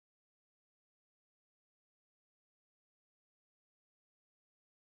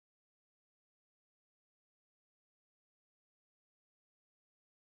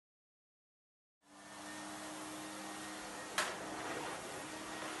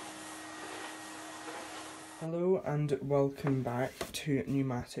Hello and welcome back to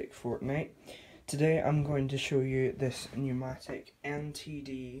Numatic Fortnight. Today I'm going to show you this Numatic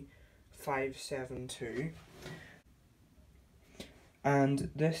NTD572, and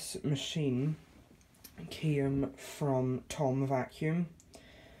this machine came from tomvacuum.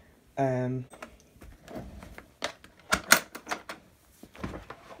 The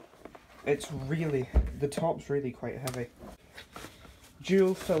top's really quite heavy.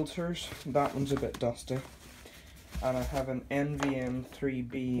 Dual filters, that one's a bit dusty. And I have an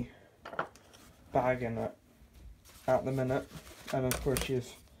NVM3B bag in it at the minute. And of course you have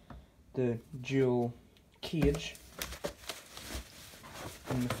the dual cage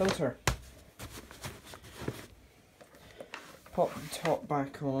and the filter. Pop the top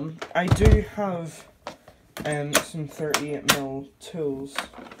back on. I do have some 38mm tools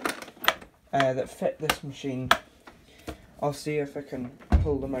that fit this machine. I'll see if I can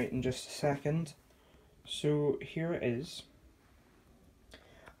pull them out in just a second. So here it is.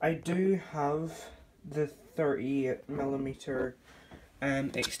 I do have the 38mm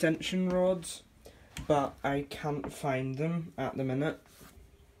extension rods, but I can't find them at the minute.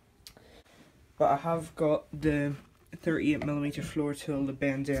 But I have got the 38mm floor tool, the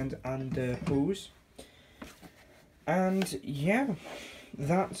bend end and the hose. And yeah,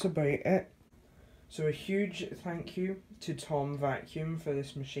 that's about it. So a huge thank you to tomvacuum for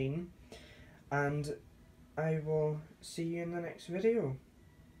this machine, and I will see you in the next video.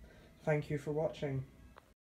 Thank you for watching.